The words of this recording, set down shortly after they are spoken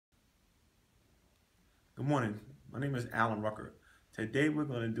Good morning, my name is Alan Rucker. Today we're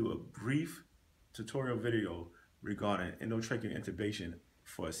going to do a brief tutorial video regarding endotracheal intubation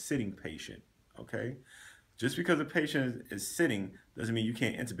for a sitting patient, okay? Just because a patient is sitting doesn't mean you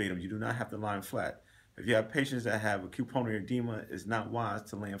can't intubate them. You do not have to lie flat. If you have patients that have acute pulmonary edema, it's not wise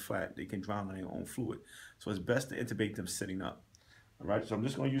to lay flat. They can drown in their own fluid. So it's best to intubate them sitting up. All right, so I'm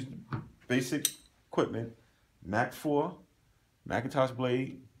just going to use basic equipment, Mac 4, Macintosh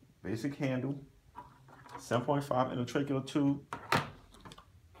blade, basic handle, 7.5 endotracheal tube,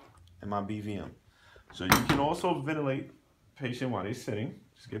 and my BVM. So you can also ventilate patient while they're sitting.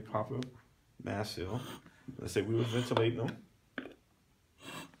 Just get proper mask seal. Let's say we were ventilating them.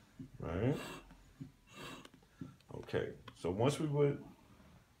 Right? Okay. So once we would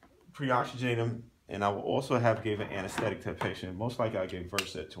pre-oxygenate them, and I will also have gave an anesthetic to the patient. Most likely I gave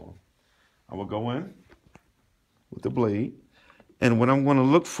Versed to him. I will go in with the blade. And what I'm going to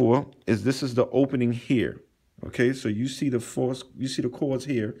look for is this is the opening here. Okay, so you see the force, you see the cords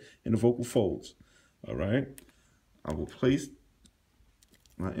here in the vocal folds. All right. I will place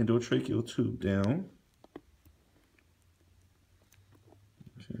my endotracheal tube down.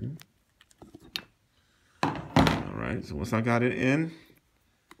 Okay. All right, so once I got it in,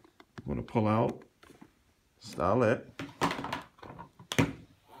 I'm going to pull out stylet. I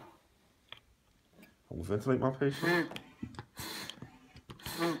will ventilate my patient.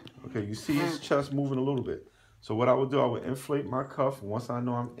 Okay, you see his chest moving a little bit. So what I would do, I would inflate my cuff once I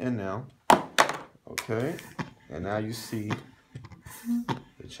know I'm in now. Okay, and now you see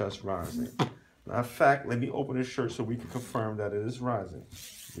the chest rising. Matter of fact, let me open his shirt so we can confirm that it is rising.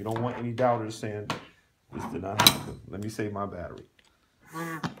 We don't want any doubters saying this did not happen. Let me save my battery.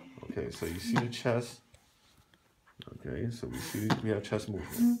 Okay, so you see the chest. Okay, so we have chest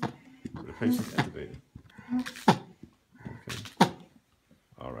movement. So the patient's intubated. Okay.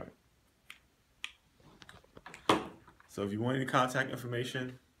 All right. So if you want any contact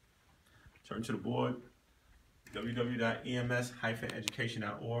information, turn to the board,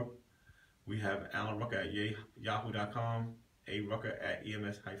 www.ems-education.org. We have Alan Rucker at yahoo.com, Rucker at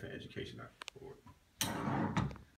ems-education.org.